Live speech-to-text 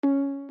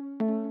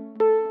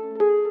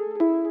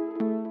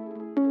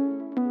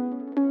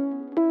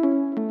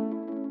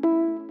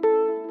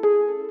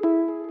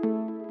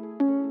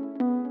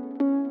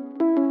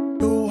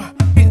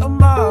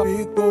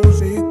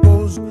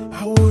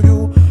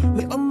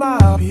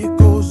my it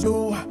goes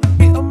you.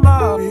 Little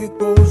my it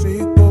goes,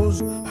 it goes.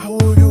 How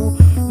are you?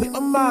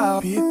 Little my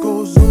it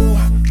goes you.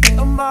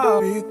 Little my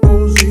it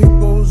goes, it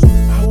goes.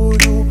 How are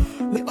you?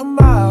 Little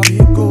my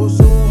it goes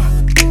you.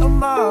 Little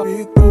my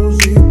it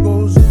goes, it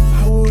goes.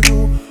 How are you?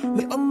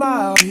 Little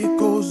my it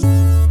goes.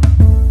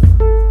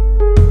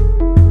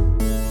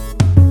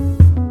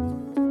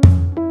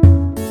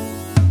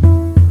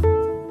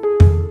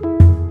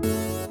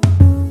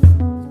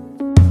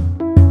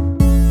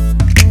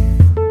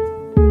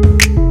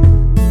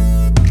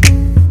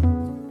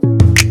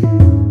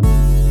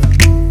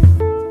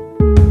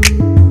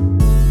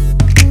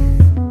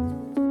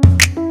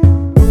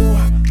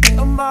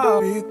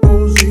 It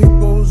goes, it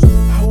goes.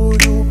 How are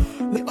you?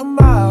 Little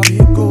my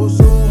it goes,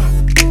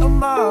 little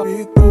my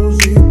it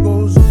goes, it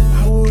goes.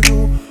 How are you?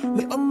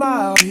 Little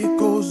my it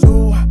goes,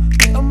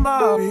 little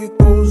my it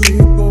goes, it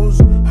goes.